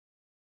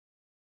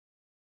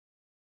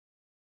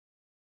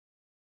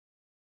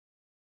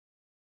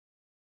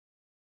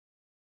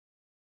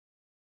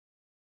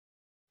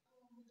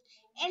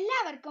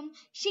എല്ലാവർക്കും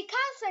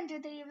ഷിഖാസ്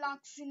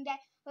വ്ളോഗ്സിന്റെ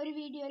ഒരു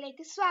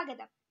വീഡിയോയിലേക്ക്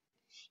സ്വാഗതം.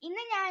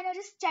 ഇന്ന്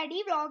ഞാനൊരു സ്റ്റഡി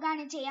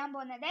വ്ളോഗാണ് ചെയ്യാൻ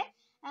പോകുന്നത്.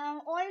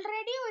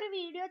 ഓൾറെഡി ഒരു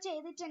വീഡിയോ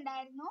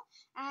ചെയ്തിട്ടുണ്ടായിരുന്നു.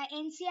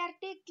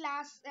 NCERT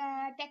class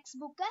text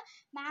book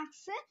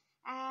maths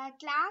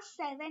class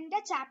 7ന്റെ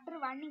chapter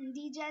 1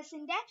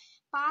 ഇൻറ്റീജേഴ്സിന്റെ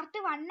part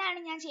 1 ആണ്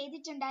ഞാൻ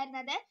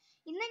ചെയ്തിട്ടുണ്ടായിരുന്നത്.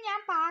 ഇന്ന് ഞാൻ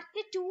പാർട്ട്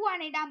 2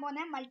 ആണ് ഇടാൻ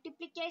പോകുന്നത്,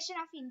 മൾട്ടിപ്ലിക്കേഷൻ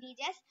ഓഫ്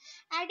ഇൻറ്റീജേഴ്സ്.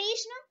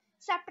 അഡീഷനും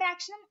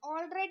സബ്ട്രാക്ഷനും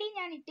ഓൾറെഡി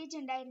ഞാൻ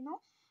ഇട്ടിട്ടുണ്ടായിരുന്നു.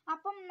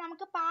 അപ്പം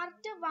നമുക്ക്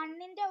പാർട്ട്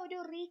 1ന്റെ ഒരു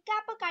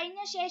റീക്യാപ്പ്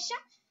കഴിഞ്ഞ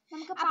ശേഷം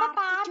നമുക്ക്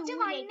പാർട്ട്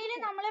 1ൽ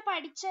നമ്മൾ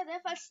പഠിച്ചത്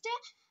ഫസ്റ്റ്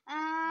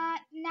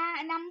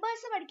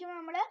നമ്പേഴ്സ് പഠിക്കുമ്പോൾ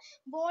നമ്മൾ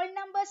ബോൾ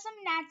നമ്പേഴ്സും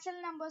നാച്ചുറൽ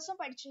നമ്പേഴ്സും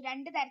പഠിച്ചു.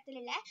 രണ്ട്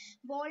തരത്തിലുള്ള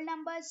ബോൾ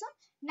നമ്പേഴ്സും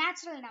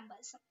നാച്ചുറൽ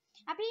നമ്പേഴ്സും.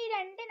 അപ്പൊ ഈ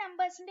രണ്ട്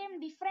നമ്പേഴ്സിന്റെയും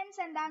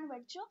ഡിഫറൻസ് എന്താന്ന്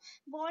പഠിച്ചു.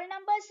 ബോൾ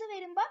നമ്പേഴ്സ്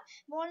വരുമ്പോൾ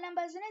ബോൾ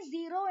നമ്പേഴ്സിന്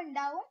 0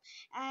 ഉണ്ടാവും.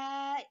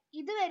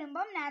 ഇത്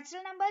വരുമ്പം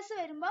നാച്ചുറൽ നമ്പേഴ്സ്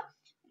വരുമ്പോൾ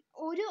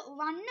ഒരു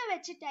 1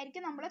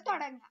 വെച്ചിട്ടായിരിക്കും നമ്മൾ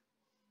തുടങ്ങുക.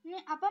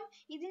 അപ്പം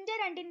ഇതിന്റെ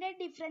രണ്ടിന്റെ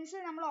ഡിഫറൻസ്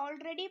നമ്മൾ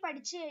ഓൾറെഡി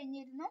പഠിച്ചു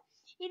കഴിഞ്ഞിരുന്നു.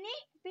 ഇനി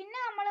പിന്നെ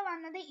നമ്മൾ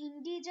വന്നത്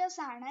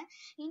ഇൻറ്റീജേഴ്സ് ആണ്.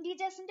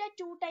 ഇൻറ്റീജേഴ്സിന്റെ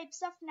 2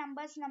 ടൈപ്സ് ഓഫ്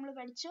നമ്പേഴ്സ് നമ്മൾ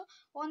പഠിച്ചു.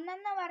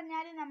 ഒന്നെന്ന്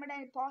പറഞ്ഞാൽ നമ്മുടെ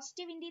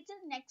positive integer,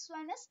 next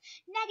one is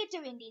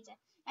negative integer.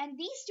 And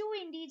these 2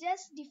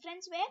 integers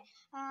difference where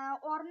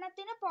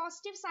ഒരെണ്ണത്തിന്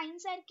പോസിറ്റീവ്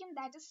സൈൻസ് ആയിരിക്കും,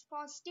 that is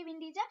positive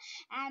integer,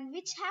 and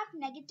which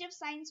have negative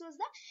signs was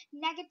the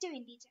negative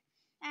integer.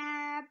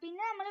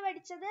 പിന്നെ നമ്മൾ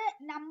പഠിച്ചത്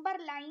നമ്പർ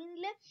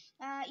ലൈനിൽ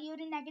ഈ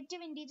ഒരു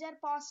നെഗറ്റീവ് ഇൻറ്റീജർ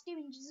പോസിറ്റീവ്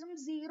ഇൻറ്റീജറും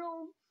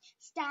 0വും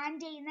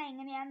സ്റ്റാൻഡ് ചെയ്യുന്ന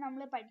എങ്ങനെയാണെന്ന്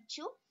നമ്മൾ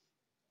പഠിച്ചു.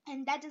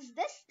 And that is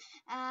this.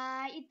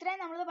 ഇത്രയും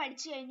നമ്മൾ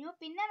പഠിച്ചു കഴിഞ്ഞു.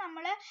 പിന്നെ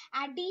നമ്മൾ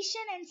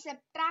addition and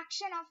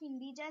subtraction of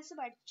integers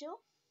പഠിച്ചു.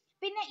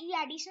 പിന്നെ ഈ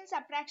അഡീഷൻ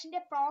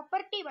സബ്ട്രാക്ഷന്റെ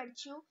പ്രോപ്പർട്ടി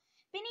പഠിച്ചു.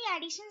 പിന്നെ ഈ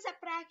അഡീഷൻ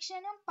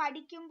സബ്ട്രാക്ഷനും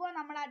പഠിക്കുമ്പോൾ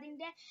നമ്മൾ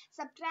അതിന്റെ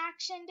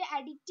സബ്ട്രാക്ഷന്റെ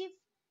അഡിറ്റീവ്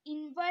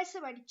ഇൻവേഴ്സ്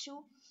പഠിച്ചു.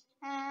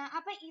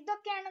 അപ്പൊ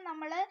ഇതൊക്കെയാണ്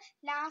നമ്മൾ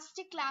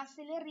ലാസ്റ്റ്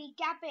ക്ലാസ്സിൽ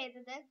റീക്യാപ്പ്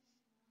ചെയ്തത്.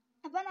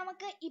 അപ്പൊ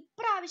നമുക്ക്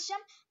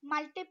ഇപ്രാവശ്യം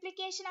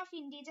മൾട്ടിപ്ലിക്കേഷൻ ഓഫ്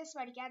ഇൻറ്റീജേഴ്സ്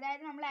പഠിക്കാം.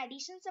 അതായത് നമ്മൾ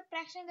അഡീഷൻ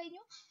സബ്ട്രാക്ഷൻ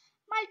കഴിഞ്ഞു,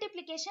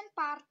 മൾട്ടിപ്ലിക്കേഷൻ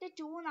പാർട്ട്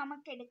 2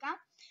 നമുക്ക് എടുക്കാം.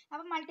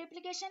 അപ്പൊ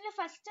മൾട്ടിപ്ലിക്കേഷനിൽ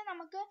ഫസ്റ്റ്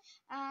നമുക്ക്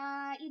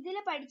ഇതിൽ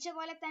പഠിച്ച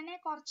പോലെ തന്നെ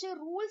കുറച്ച്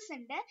റൂൾസ്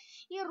ഉണ്ട്.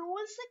 ഈ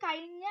റൂൾസ്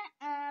കഴിഞ്ഞ്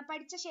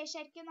പഠിച്ച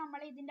ശേഷമായിരിക്കും നമ്മൾ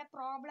ഇതിന്റെ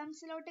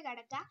പ്രോബ്ലംസിലോട്ട്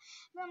കിടക്കുക.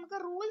 അപ്പൊ നമുക്ക്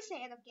റൂൾസ്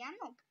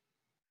ഏതൊക്കെയാന്ന് നോക്കാം.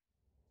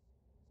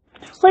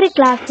 ഒരു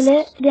ക്ലാസ്സിൽ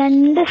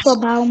 2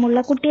 സ്വഭാവമുള്ള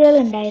കുട്ടികൾ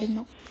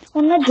ഉണ്ടായിരുന്നു.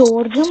 ഒന്ന്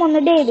ജോർജും ഒന്ന്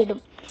ഡേവിഡും.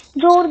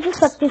 ജോർജ്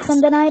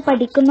സത്യസന്ധനായി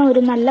പഠിക്കുന്ന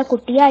ഒരു നല്ല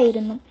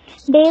കുട്ടിയായിരുന്നു.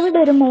 ഡേവിഡ്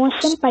ഒരു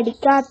മോശം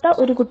പഠിക്കാത്ത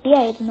ഒരു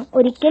കുട്ടിയായിരുന്നു.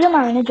 ഒരിക്കലും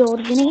അവന്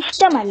ജോർജിനെ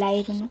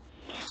ഇഷ്ടമല്ലായിരുന്നു.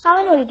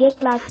 അവനൊഴികെ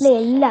ക്ലാസ്സിലെ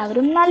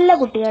എല്ലാവരും നല്ല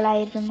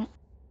കുട്ടികളായിരുന്നു.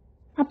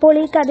 അപ്പോൾ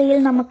ഈ കഥയിൽ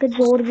നമുക്ക്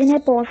ജോർജിനെ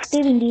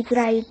പോസിറ്റീവ്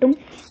ഇൻറ്റീജറായിട്ടും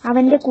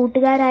അവന്റെ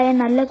കൂട്ടുകാരായ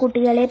നല്ല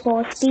കുട്ടികളെ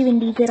പോസിറ്റീവ്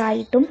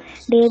ഇൻറ്റീജറായിട്ടും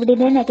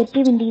ഡേവിഡിനെ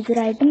നെഗറ്റീവ്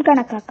ഇൻറ്റീജറായിട്ടും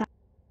കണക്കാക്കാം.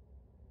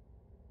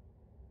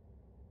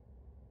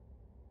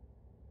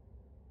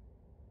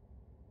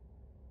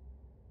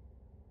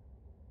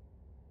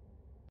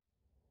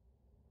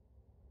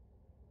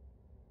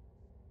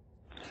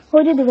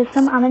 ഒരു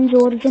ദിവസം അവൻ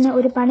ജോർജിന്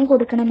ഒരു പണി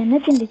കൊടുക്കണമെന്ന്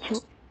ചിന്തിച്ചു.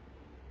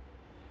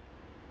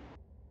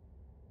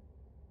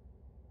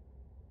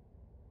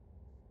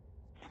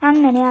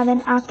 അങ്ങനെ അവൻ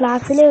ആ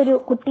ക്ലാസ്സിലെ ഒരു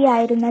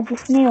കുട്ടിയായിരുന്ന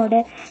ജിസ്നയോട്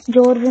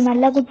ജോർജ്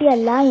നല്ല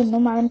കുട്ടിയല്ല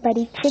എന്നും അവൻ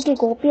പരീക്ഷയ്ക്ക്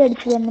കോപ്പി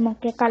അടിച്ചു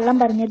എന്നുമൊക്കെ കള്ളം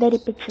പറഞ്ഞ്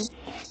ധരിപ്പിച്ചു.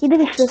 ഇത്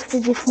വിശ്വസിച്ച്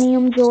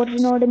ജിസ്നയും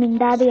ജോർജിനോട്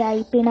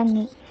മിണ്ടാതെയായി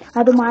പിണങ്ങി.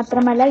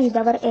 അതുമാത്രമല്ല,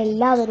 ഇതവർ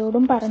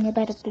എല്ലാവരോടും പറഞ്ഞു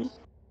പരത്തി.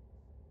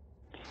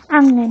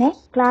 അങ്ങനെ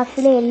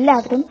ക്ലാസ്സിലെ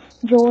എല്ലാവരും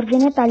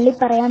ജോർജിനെ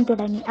തള്ളിപ്പറയാൻ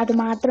തുടങ്ങി.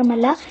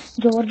 അതുമാത്രമല്ല,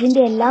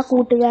 ജോർജിന്റെ എല്ലാ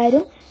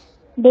കൂട്ടുകാരും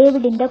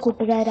ഡേവിഡിന്റെ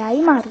കൂട്ടുകാരായി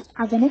മാറി.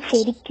 അവന്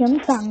ശരിക്കും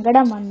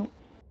സങ്കടം വന്നു.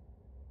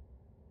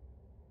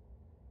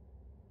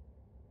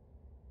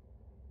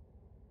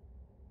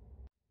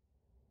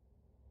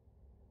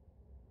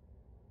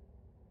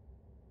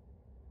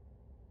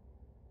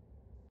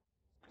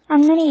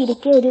 അങ്ങനെ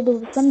ഇരിക്കെ ഒരു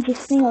ദിവസം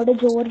ജിസ്നയോട്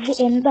ജോർജ്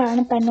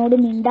എന്താണ് തന്നോട്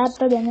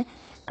മിണ്ടാത്തതെന്ന്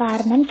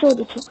കാരണം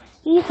ചോദിച്ചു.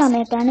 ഈ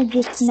സമയത്താണ്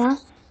ജിസ്ന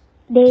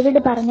ഡേവിഡ്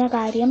പറഞ്ഞ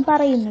കാര്യം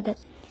പറയുന്നത്.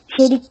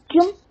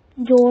 ശരിക്കും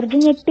ജോർജ്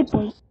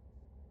ഞെട്ടിപ്പോയി.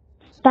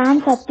 താൻ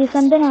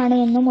സത്യസന്ധനാണ്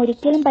എന്നും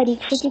ഒരിക്കലും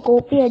പരീക്ഷയ്ക്ക്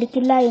കോപ്പി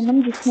അടിക്കില്ല എന്നും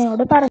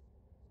ജിസ്നയോട് പറഞ്ഞു.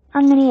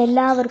 അങ്ങനെ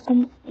എല്ലാവർക്കും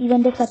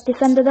ഇവന്റെ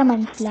സത്യസന്ധത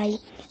മനസ്സിലായി.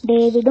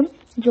 ഡേവിഡും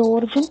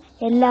ജോർജും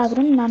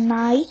എല്ലാവരും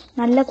നന്നായി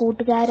നല്ല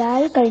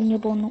കൂട്ടുകാരായി കഴിഞ്ഞു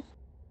പോന്നു.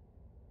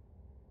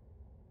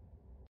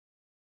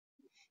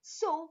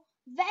 So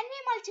when we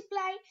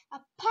multiply a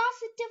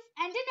positive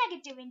and a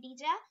negative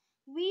integer,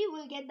 we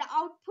will get the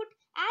output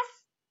as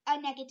a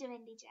negative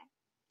integer.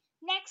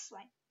 Next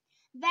one.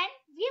 When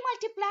we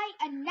multiply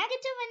a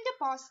negative and a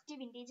positive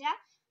integer,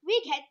 we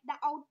get the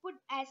output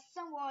as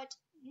somewhat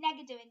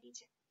negative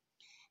integer.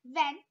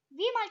 When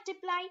we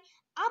multiply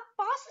a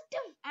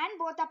positive and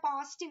both a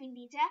positive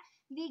integer,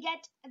 we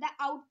get the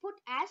output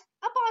as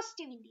a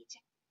positive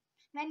integer.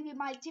 When we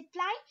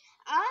multiply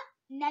a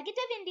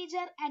negative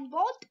integer and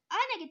both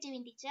a negative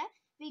integer,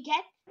 we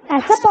get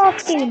as a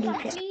positive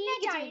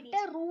integer.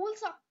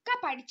 Rules ഒക്കെ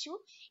പഠിച്ചു.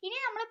 ഇനി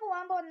നമ്മൾ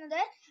പോകാൻ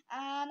പോകുന്നത്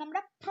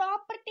നമ്മുടെ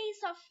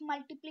properties of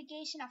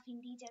multiplication of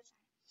integers.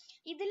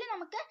 ഇതിൽ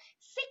നമുക്ക്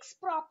 6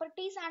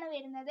 properties ആണ്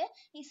വരുന്നത്.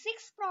 ഈ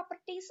 6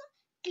 പ്രോപ്പർട്ടീസും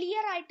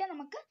ക്ലിയർ ആയിട്ട്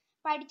നമുക്ക്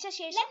പഠിച്ച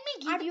ശേഷം let me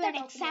give you an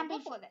example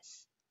for this.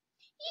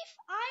 If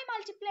I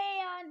multiply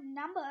a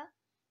number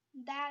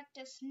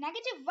that is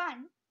 -1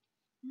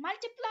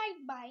 multiplied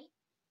by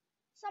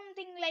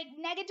something like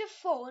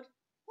 -4,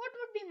 what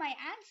would be my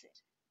answer?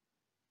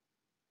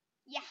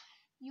 Yeah,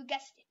 you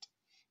guessed it.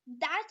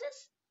 That is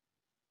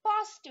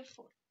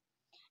 +4.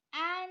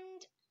 And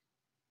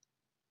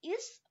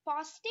is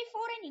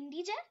 +4 an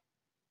integer?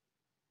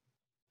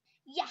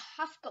 Yeah,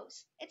 of course.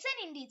 It's an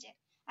integer.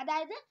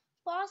 അതായത്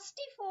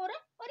 +4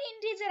 ഒരു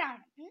integer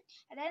ആണ്.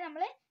 അതായത്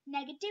നമ്മൾ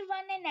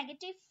 -1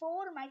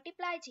 -4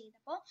 multiply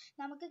ചെയ്തപ്പോൾ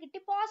നമുക്ക് കിട്ടി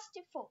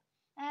 +4.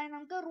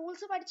 നമുക്ക്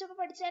rules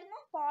പഠിച്ചായിരുന്നു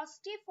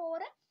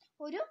 +4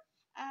 ഒരു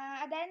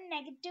അതായത്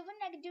നെഗറ്റീവും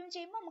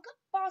ചെയ്യുമ്പോൾ നമുക്ക്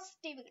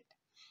പോസിറ്റീവ് കിട്ടും.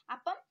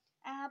 അപ്പം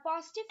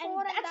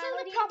 +4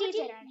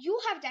 you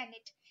have done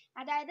it.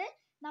 അതായത്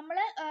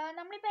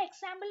നമ്മളിപ്പോ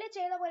എക്സാമ്പിളിൽ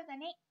ചെയ്ത പോലെ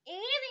തന്നെ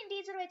ഏത്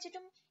ഇന്റീജർ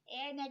വെച്ചിട്ടും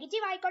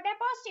നെഗറ്റീവ് ആയിക്കോട്ടെ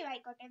പോസിറ്റീവ്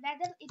ആയിക്കോട്ടെ,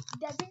 അതായത് it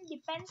doesn't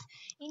depends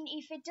in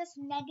if it is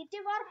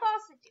negative or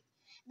positive.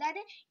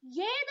 അതായത്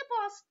ഏത്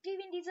പോസിറ്റീവ്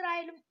ഇന്റീജർ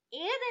ആയാലും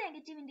ഏത്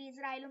നെഗറ്റീവ്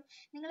ഇന്റീജർ ആയാലും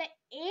നിങ്ങൾ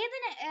ഏത്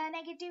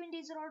നെഗറ്റീവ്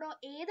ഇന്റീജറോടോ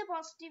ഏത്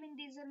പോസിറ്റീവ്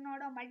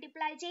ഇന്റീജറിനോടോ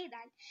മൾട്ടിപ്ലൈ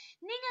ചെയ്താൽ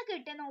നിങ്ങൾക്ക്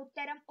കിട്ടുന്ന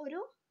ഉത്തരം ഒരു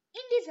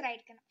ഇന്റീജർ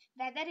ആയിരിക്കണം.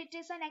 Whether it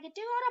is A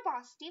negative or A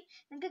positive,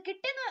 നിങ്ങൾക്ക്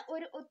കിട്ടുന്ന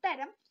ഒരു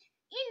ഉത്തരം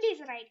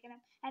integer ആയിരിക്കണം.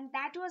 And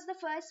that was the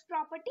first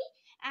property,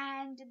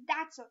 and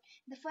that's all.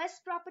 The first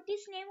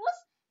property's name was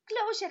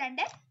closure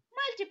under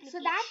multiplication.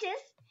 So that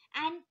is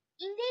an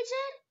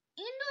integer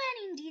into an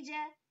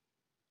integer,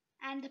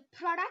 and the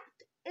product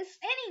is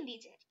an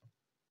integer.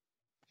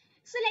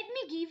 So let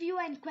me give you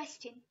a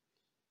question.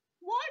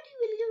 What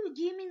will you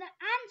give me the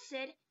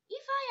answer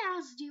if I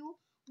asked you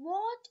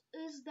what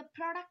is the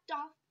product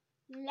of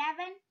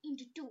 11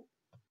 into 2?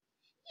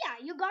 Yeah,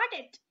 you got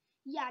it.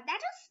 Yeah,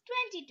 that is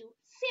 22.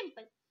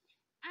 Simple.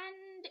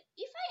 And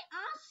if I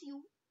ask you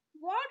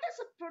what is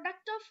the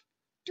product of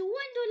 2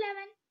 into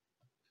 11?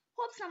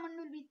 Hope someone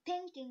will be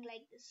thinking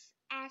like this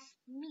as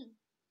me.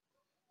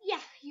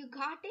 Yeah, you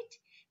got it.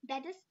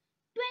 That is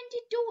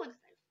 22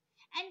 itself.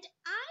 And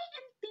I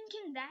am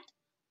thinking that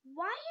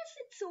why is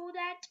it so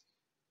that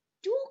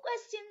 2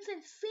 questions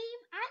and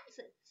same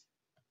answers?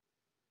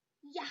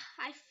 Yeah,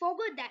 I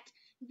forgot that.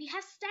 We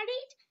have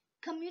studied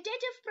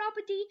commutative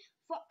property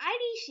for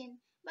addition,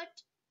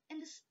 but in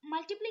this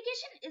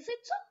multiplication, is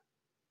it so?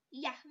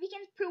 Yeah, we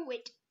can prove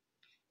it.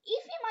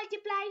 If we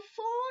multiply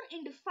 4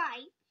 into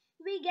 5,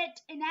 we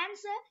get an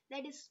answer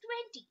that is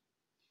 20.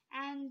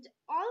 And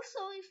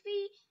also if we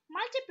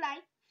multiply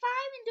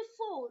 5 into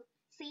 4,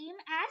 same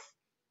as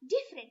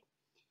different,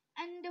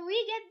 and we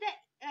get the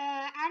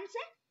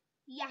answer,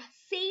 yeah,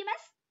 same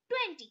as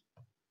 20.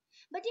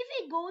 But if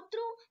we go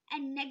through a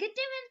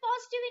negative and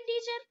positive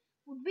integer,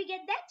 would we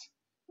get that?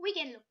 We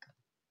can look.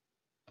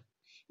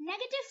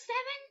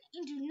 -7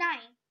 into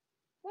 9,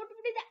 what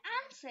would be the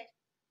answer?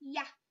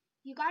 Yeah,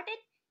 you got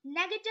it.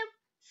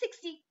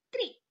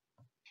 -63.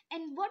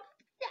 And what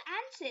would be the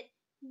answer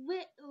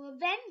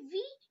when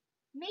we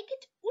make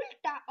it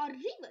ulta or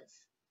reverse?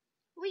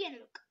 We can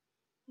look.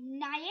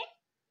 9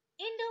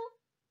 into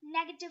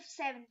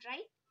 -7,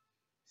 right?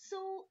 So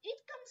it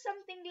comes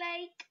something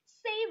like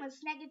same as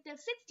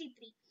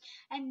 -63.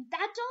 And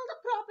that's all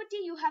the property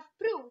you have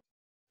proved.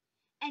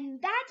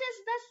 And that is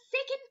the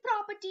second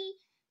property,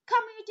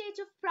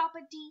 commutative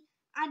property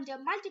under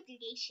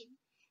multiplication.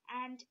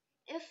 And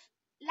if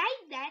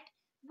like that,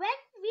 when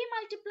we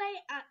multiply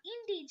an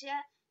integer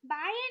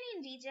by an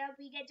integer,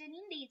 we get an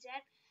integer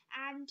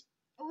and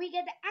we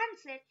get the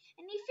answer.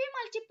 And if we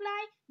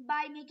multiply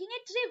by making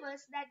it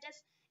reverse, that is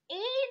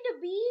a into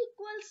b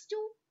equals to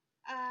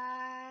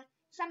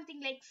something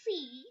like c,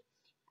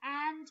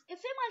 and if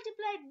we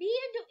multiply b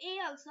into a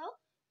also,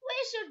 we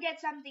should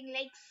get something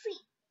like c.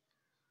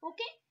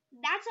 Okay,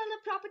 that's all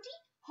the property.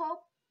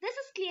 Hope this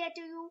is clear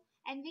to you,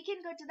 and we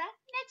can go to the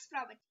next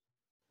property.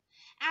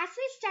 As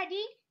we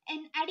studied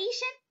in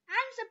addition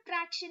and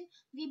subtraction,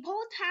 we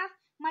both have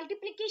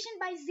multiplication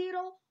by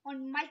 0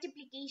 on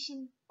multiplication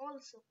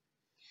also.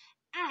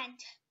 And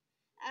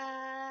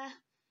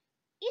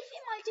if we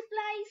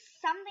multiply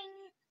something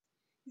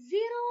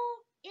 0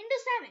 into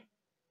 7,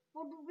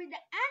 what would be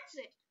the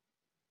answer?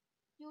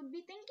 You would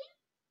be thinking,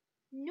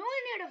 no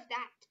need of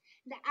that.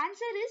 The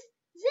answer is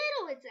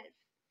 0 itself.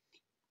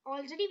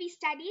 Already we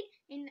studied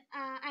in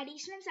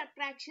addition and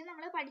subtraction.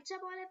 നമ്മൾ പഠിച്ച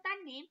പോലെ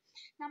തന്നെ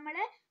നമ്മൾ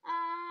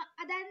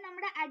അതായത്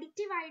നമ്മുടെ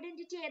additive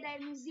identity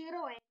ഏതായിരുന്നു?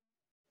 0 ആയിരുന്നു.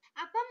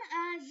 അപ്പം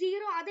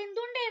 0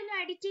 അതെന്തുകൊണ്ടായിരുന്നു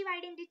അഡിറ്റീവ്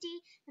ഐഡന്റിറ്റി?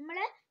 നമ്മൾ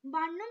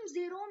 1ഉം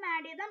 0ഉം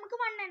ആഡ് ചെയ്താൽ നമുക്ക്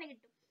 1 തന്നെ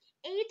കിട്ടും.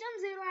 8ഉം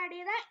 0 ആഡ്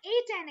ചെയ്താൽ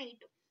 8 തന്നെ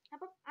കിട്ടും.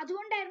 അപ്പം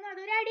അതുകൊണ്ടായിരുന്നു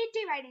അതൊരു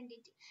അഡിറ്റീവ്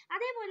ഐഡന്റിറ്റി.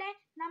 അതേപോലെ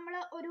നമ്മൾ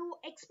ഒരു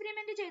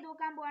എക്സ്പെരിമെന്റ് ചെയ്ത്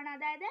നോക്കാൻ പോവാണ്.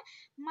 അതായത്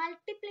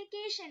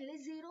മൾട്ടിപ്ലിക്കേഷനിൽ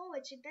 0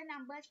 വെച്ചിട്ട്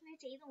നമ്പേഴ്സിനെ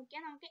ചെയ്ത്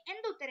നോക്കിയാൽ നമുക്ക്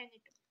എന്ത് ഉത്തരം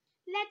കിട്ടും?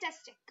 Let us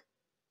check.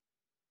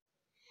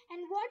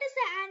 And what is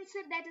the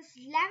answer? That is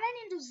 11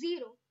 into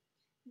 0.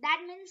 That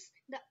means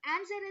the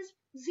answer is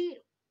 0.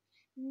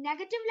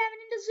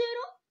 -11 into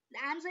 0,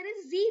 the answer is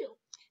 0.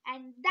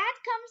 And that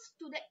comes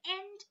to the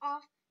end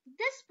of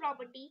this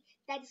property,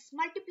 that is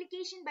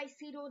multiplication by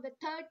 0, the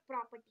third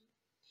property.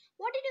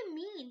 What did you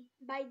mean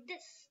by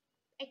this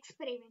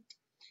experiment?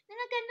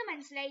 നിങ്ങൾക്ക് എന്ത്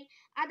മനസ്സിലായി?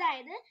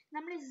 അതായത്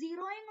നമ്മൾ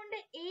സീറോയും കൊണ്ട്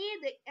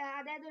ഏത്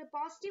അതായത് ഒരു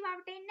positive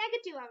ആവട്ടെ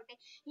നെഗറ്റീവ് ആവട്ടെ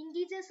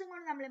ഇൻറ്റീജേഴ്സും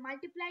കൊണ്ട് നമ്മൾ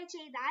മൾട്ടിപ്ലൈ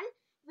ചെയ്താൽ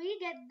we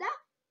get the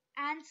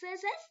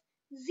answers as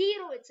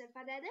 0 itself.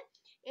 അതായത്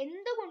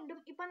എന്തുകൊണ്ടും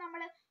ഇപ്പൊ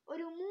നമ്മൾ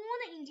ഒരു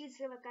 3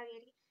 ഇൻറ്റീജർ വെക്കാൻ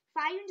വിചാരിക്കും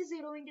 5 into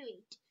 0 into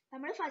 8.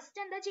 നമ്മൾ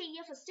ഫസ്റ്റ് എന്താ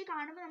ചെയ്യുക? ഫസ്റ്റ്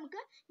കാണുമ്പോൾ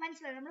നമുക്ക്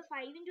മനസ്സിലാവും നമ്മൾ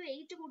 5 into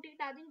 8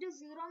 കൂട്ടിയിട്ട് അതിൻ്റെ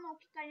 0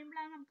 നോക്കി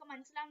കഴിയുമ്പോഴാണ് നമുക്ക്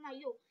മനസ്സിലാവുന്ന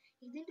അയ്യോ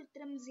ഇതിൻ്റെ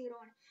ഉത്തരം 0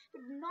 ആണ്.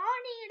 But no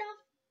need of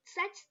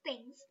such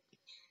things.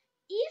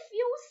 If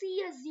you see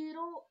a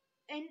 0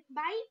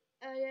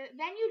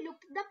 when you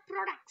look the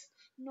products,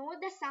 know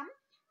the sum,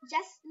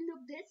 just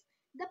look this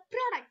the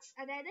products.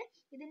 അതായത്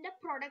ഇതിന്റെ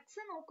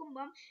പ്രൊഡക്ട്സ്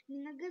നോക്കുമ്പോൾ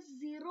നിങ്ങൾക്ക്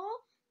 0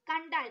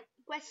 കണ്ടാൽ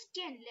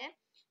ക്വസ്റ്റ്യനിൽ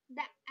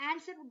the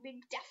answer would be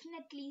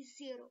definitely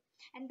 0.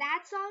 And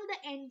that's all the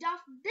end of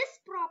this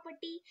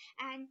property.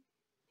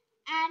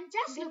 And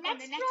just look at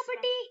the next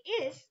property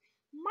is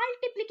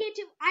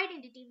multiplicative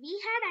identity. We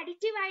had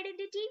additive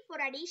identity for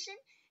addition,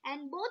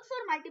 and both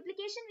for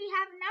multiplication we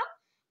have now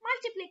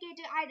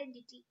multiplicative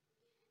identity.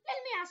 Let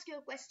me ask you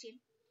a question.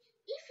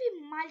 If we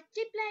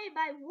multiply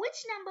by which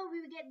number we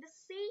will get the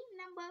same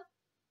number?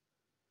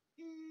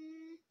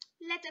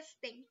 Let us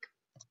think.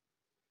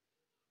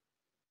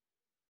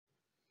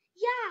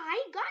 Yeah, I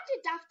got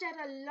it after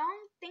a long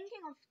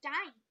thinking of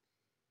time.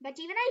 But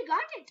even I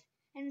got it.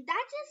 And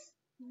that is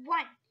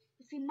 1.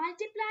 If we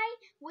multiply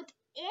with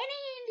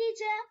any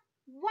integer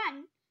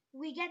 1,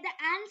 we get the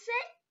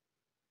answer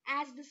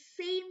as the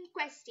same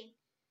question.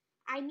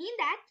 I mean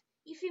that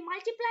if we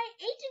multiply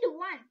 8 into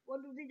 1,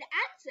 what would be the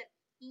answer?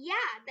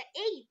 Yeah, the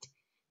 8.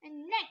 And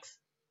next,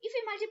 if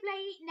we multiply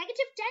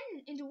negative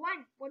 10 into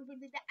 1, what would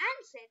be the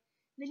answer?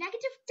 The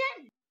negative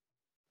 10.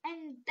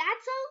 And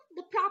that's all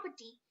the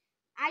property.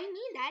 I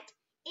mean that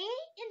a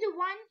into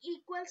 1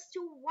 equals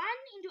to 1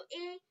 into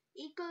a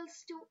equals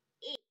to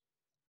a.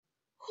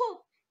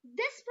 Hope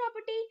this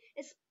property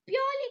is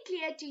purely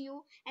clear to you,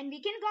 and we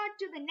can go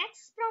to the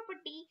next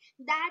property,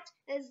 that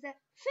is the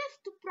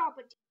fifth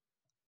property.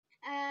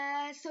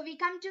 So we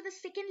come to the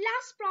second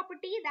last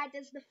property, that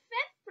is the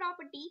fifth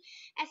property,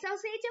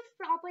 associative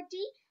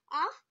property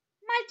of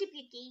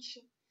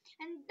multiplication,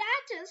 and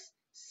that is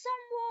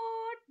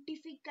somewhat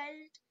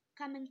difficult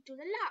coming to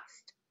the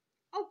last.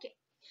 Okay,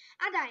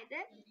 അതായത്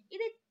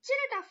ഇത്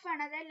ഇച്ചിരി tough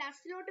ആണ്. അതായത്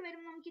ലാസ്റ്റിലോട്ട്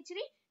വരുമ്പോൾ നമുക്ക്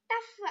ഇച്ചിരി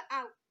tough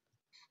ആവും.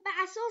 അപ്പൊ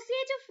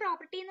അസോസിയേറ്റീവ്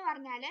പ്രോപ്പർട്ടി എന്ന്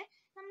പറഞ്ഞാൽ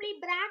നമ്മൾ ഈ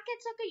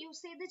ബ്രാക്കറ്റ്സ് ഒക്കെ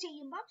യൂസ് ചെയ്ത്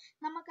ചെയ്യുമ്പോൾ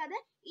നമുക്കത്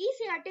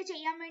ഈസി ആയിട്ട്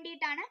ചെയ്യാൻ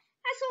വേണ്ടിയിട്ടാണ്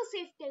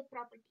അസോസിയേറ്റീവ്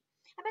പ്രോപ്പർട്ടി.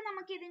 അപ്പൊ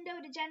നമുക്ക് ഇതിന്റെ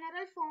ഒരു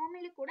ജനറൽ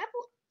ഫോമിൽ കൂടെ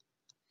പോകാം.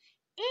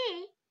 A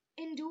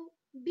into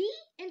B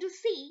into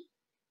C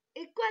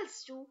equals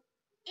to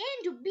A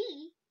into B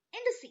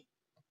into C.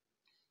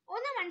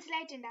 ഒന്നും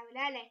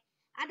മനസ്സിലായിട്ടുണ്ടാവില്ല അല്ലെ?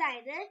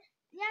 അതായത്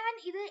ഞാൻ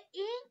ഇത്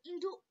A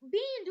into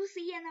B into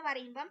C എന്ന്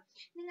പറയുമ്പം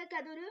നിങ്ങൾക്ക്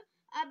അതൊരു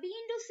B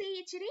into C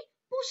ഇച്ചിരി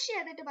പുഷ്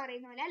ചെയ്തിട്ട്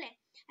പറയുന്ന പോലെ അല്ലെ?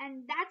 And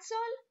that's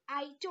all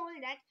I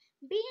told that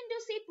B into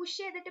C push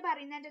ചെയ്തിട്ട്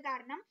പറയുന്നതിന്റെ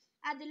കാരണം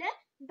അതില്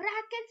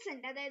ബ്രാക്കറ്റ്സ്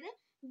ഉണ്ട്. അതായത്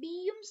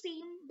ബിയും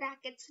സിയും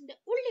ബ്രാക്കറ്റ്സിന്റെ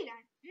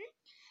ഉള്ളിലാണ്.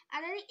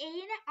 അതായത്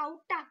എനെ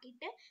ഔട്ട്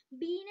ആക്കിയിട്ട്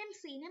ബിനും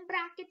സിനും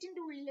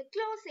ബ്രാക്കറ്റിന്റെ ഉള്ളിൽ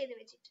ക്ലോസ് ചെയ്ത്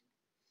വെച്ചിട്ടുണ്ട്.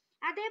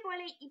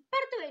 അതേപോലെ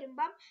ഇപ്പുറത്ത്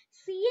വരുമ്പം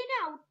സിനെ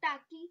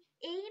ഔട്ടാക്കി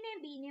എനെയും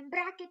ബിനെയും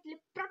ബ്രാക്കറ്റിൽ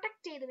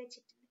പ്രൊട്ടക്ട് ചെയ്ത്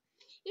വെച്ചിട്ടുണ്ട്.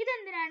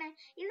 ഇതെന്തിനാണ്?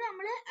 ഇത്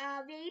നമ്മൾ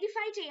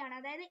വെരിഫൈ ചെയ്യാണ്.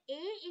 അതായത്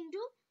A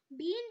into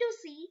B into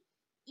C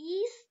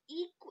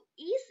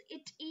is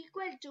it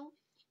equal to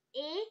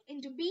A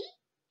into B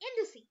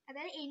into C.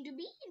 അതായത് A into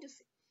B into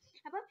C.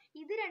 അപ്പം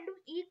ഇത് രണ്ടും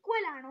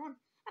ഈക്വൽ ആണോ?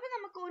 അപ്പൊ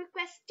നമുക്ക് ഒരു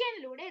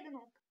ക്വസ്റ്റ്യനിലൂടെ ഇത്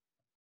നോക്കാം.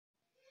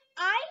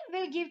 I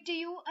will give to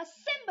you a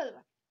simple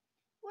one.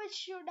 Which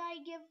should I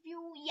give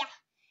you? Yeah.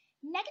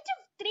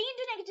 -3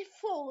 into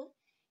 -4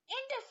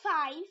 into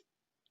 5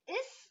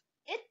 is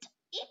it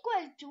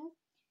equal to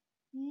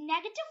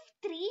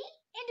 -3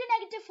 into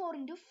 -4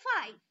 into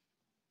 5?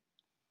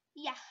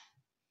 Yeah,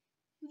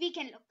 we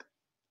can look.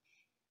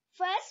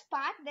 First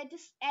part, that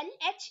is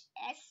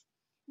LHS,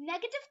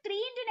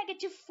 -3 into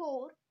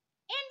 -4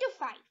 into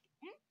 5.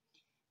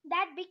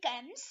 That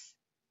becomes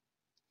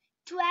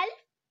 12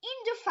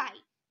 into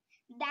 5.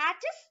 That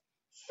is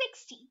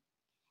 60.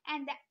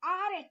 And the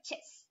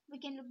RHS, we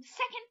can look the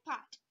second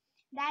part.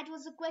 That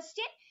was the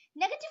question,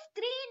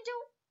 -3 into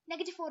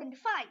 -4 into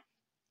 5.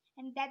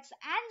 And that's the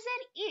answer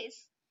is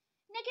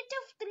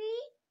 -3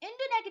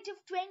 into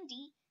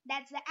 -20.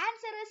 That's the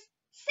answer is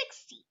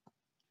 60.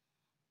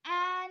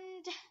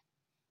 And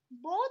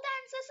both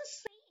answers are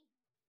same.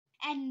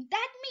 And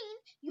that means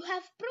you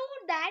have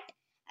proved that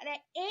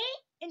A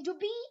into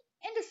B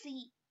into C,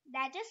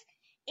 that is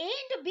A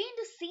into B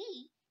into C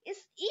is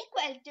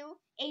equal to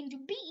A into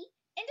B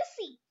into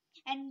C.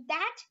 And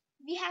that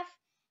we have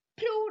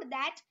proved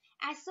that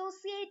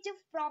associative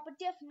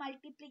property of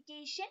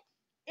multiplication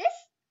is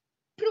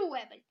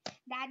provable.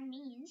 That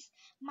means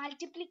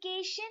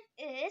multiplication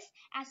is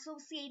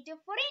associative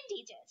for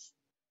integers.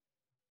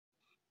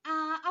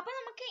 അപ്പൊ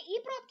നമുക്ക് ഈ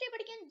property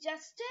പഠിക്കാൻ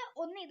just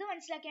ഒന്ന് ഇത്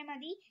മനസ്സിലാക്കിയാൽ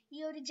മതി. ഈ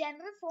ഒരു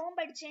ജനറൽ ഫോം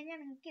പഠിച്ചു കഴിഞ്ഞാൽ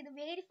നിങ്ങൾക്ക് ഇത്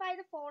വെരിഫൈ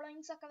ദ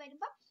ഫോളോയിങ്സ് ഒക്കെ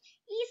വരുമ്പോൾ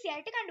ഈസി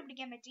ആയിട്ട്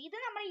കണ്ടുപിടിക്കാൻ പറ്റും. ഇത്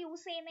നമ്മൾ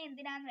യൂസ് ചെയ്യുന്നത്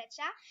എന്തിനാന്ന്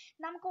വെച്ചാൽ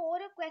നമുക്ക്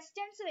ഓരോ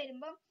ക്വസ്റ്റ്യൻസ്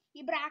വരുമ്പോൾ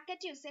ഈ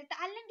ബ്രാക്കറ്റ് യൂസ് ചെയ്തിട്ട്,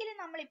 അല്ലെങ്കിൽ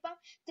നമ്മളിപ്പം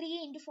 3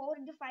 into 4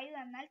 into 5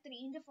 തന്നാൽ 3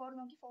 into 4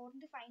 നോക്കി 4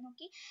 into 5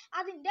 നോക്കി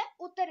അതിന്റെ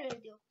ഉത്തരം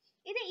എഴുതിയോ.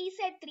 ഇത്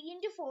ഈസി ആയിട്ട് 3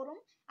 into 4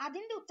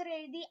 അതിന്റെ ഉത്തരം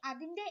എഴുതി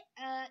അതിന്റെ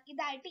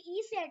ഇതായിട്ട്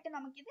ഈസി ആയിട്ട്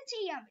നമുക്ക് ഇത്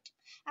ചെയ്യാൻ പറ്റും.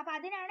 അപ്പൊ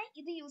അതിനാണ്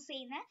ഇത് യൂസ്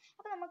ചെയ്യുന്നത്.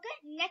 അപ്പൊ നമുക്ക്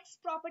നെക്സ്റ്റ്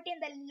പ്രോപ്പർട്ടി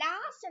എന്താ,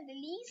 ലാസ്റ്റ് ആൻഡ്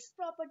ലീസ്റ്റ്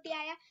പ്രോപ്പർട്ടി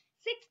ആയ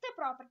 6th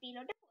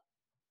പ്രോപ്പർട്ടിയിലോട്ട് പോകാം.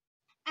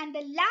 And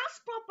the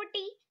last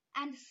property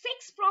and the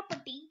 6th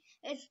property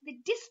is the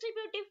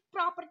distributive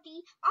property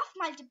of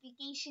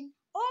multiplication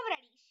over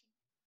addition.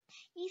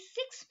 ഈ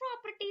 6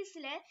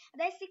 പ്രോപ്പർട്ടീസിൽ,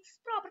 അതായത് 6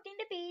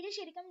 പ്രോപ്പർട്ടിന്റെ പേര്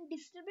ശരിക്കും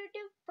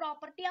ഡിസ്ട്രിബ്യൂട്ടീവ്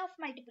പ്രോപ്പർട്ടി ഓഫ്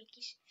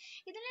മൾട്ടിപ്ലിക്കേഷൻ.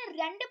 ഇതിന്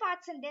 2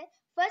 പാർട്സ് ഉണ്ട്.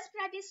 First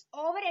part is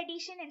over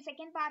addition and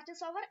second part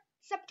is over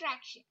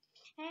subtraction.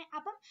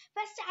 അപ്പം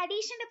first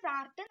അഡീഷന്റെ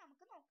part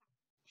നമുക്ക് നോക്കാം.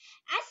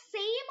 As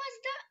same as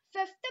the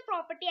 5th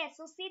property,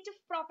 associative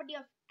property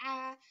of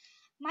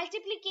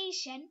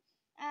multiplication,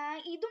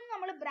 ഇതും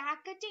നമ്മൾ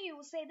ബ്രാക്കറ്റ്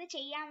യൂസ് ചെയ്ത്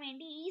ചെയ്യാൻ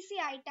വേണ്ടി ഈസി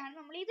ആയിട്ടാണ്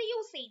നമ്മൾ ഇത്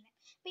യൂസ് ചെയ്യുന്നത്.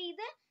 അപ്പൊ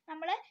ഇത്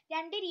നമ്മൾ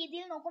രണ്ട്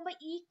രീതിയിൽ നോക്കുമ്പോൾ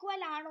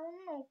ഈക്വൽ ആണോ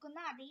എന്ന് നോക്കുന്ന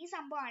അതേ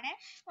സംഭവമാണ്.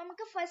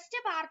 നമുക്ക് ഫസ്റ്റ്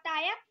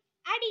പാർട്ടായ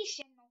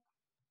അഡീഷൻ നോക്കാം.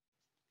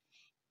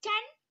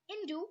 10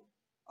 into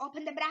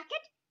open the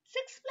bracket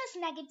 6 plus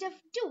negative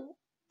 2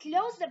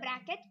 close the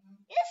bracket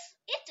is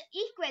it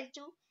equal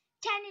to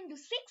 10 into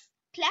 6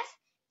 plus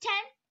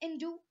 10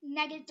 into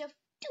negative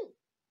 2.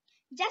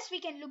 Just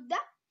we can look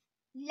the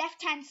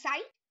left hand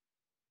side.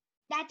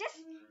 That is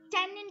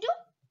 10 into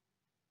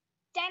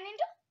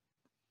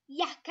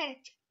yeah,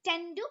 correct,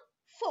 10 into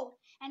 4,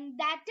 and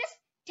that is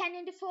 10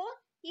 into 4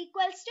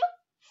 equals to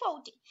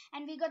 40,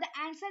 and we got the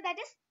answer that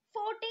is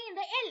 40 in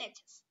the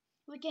LHS.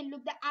 We can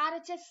look the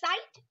RHS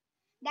side.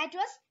 That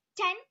was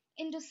 10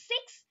 into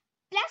 6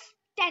 plus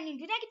 10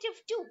 into negative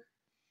 2.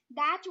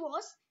 That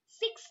was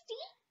 60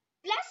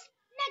 plus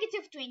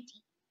negative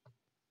 20.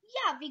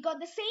 Yeah, we got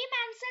the same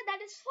answer,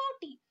 that is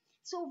 40.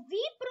 So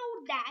we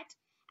proved that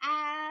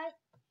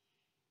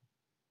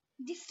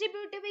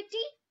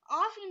distributivity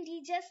of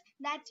integers,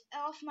 that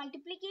of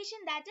multiplication,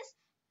 that is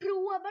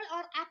provable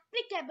or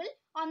applicable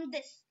on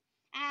this.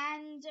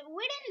 And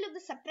we didn't look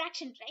the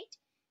subtraction, right?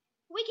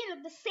 We can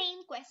look the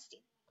same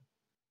question.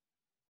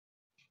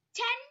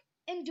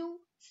 10 into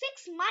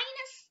 6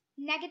 minus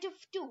negative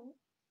 2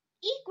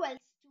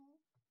 equals to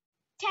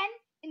 10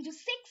 into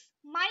 6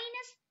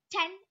 minus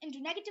 10 into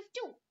negative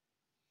 2.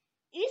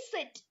 Is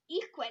it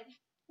equal?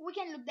 We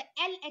can look the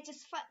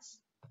LHS first.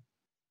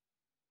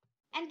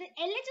 And the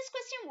LHS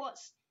question was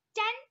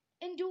 10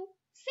 into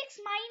 6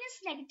 minus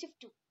negative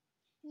 2.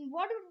 And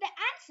what would the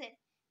answer?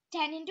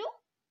 10 into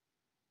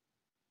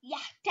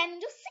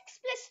 6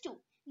 plus 2.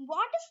 And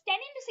what is 10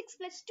 into 6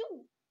 plus 2?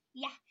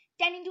 Yeah,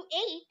 10 into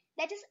 8,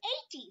 that is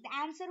 80. The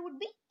answer would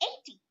be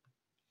 80.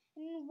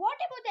 And what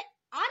about the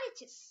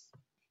RHS?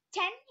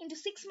 10 into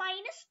 6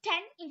 minus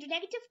 10 into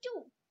negative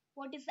 2.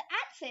 What is the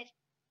answer?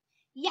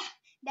 Yeah,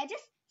 that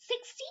is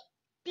 60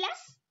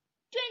 plus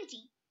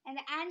 20.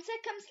 And the answer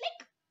comes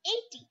like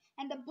 80.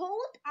 And the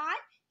both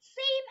are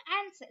same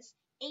answers,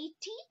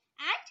 80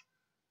 and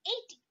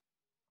 80.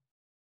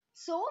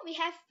 So we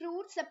have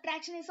proved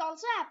subtraction is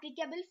also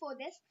applicable for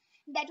this.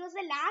 That was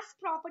the last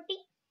property.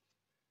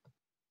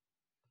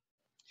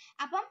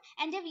 അപ്പം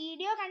എൻ്റെ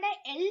video കണ്ട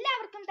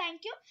എല്ലാവർക്കും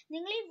thank you.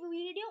 നിങ്ങൾ ഈ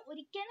video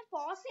ഒരിക്കലും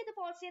pose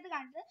ചെയ്ത്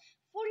കണ്ടത്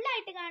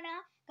ഫുള്ളായിട്ട് കാണുക.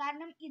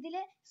 കാരണം ഇതിൽ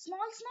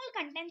സ്മോൾ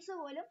കണ്ടന്റ്സ്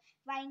പോലും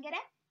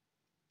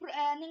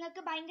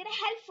നിങ്ങൾക്ക് ഭയങ്കര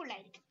ഹെൽപ്ഫുൾ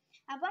ആയിരിക്കും.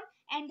 അപ്പം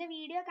എൻ്റെ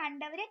വീഡിയോ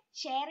കണ്ടവര്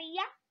ഷെയർ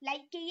ചെയ്യുക,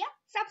 ലൈക്ക് ചെയ്യുക,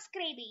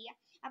 സബ്സ്ക്രൈബ് ചെയ്യുക.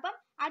 അപ്പം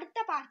അടുത്ത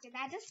part,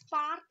 that is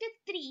part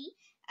 3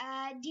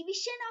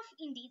 division of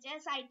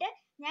integers ആയിട്ട്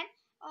ഞാൻ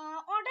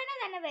ഉടനെ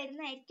തന്നെ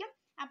വരുന്നതായിരിക്കും.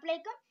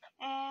 അപ്പോഴേക്കും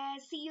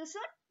see you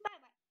soon. Bye.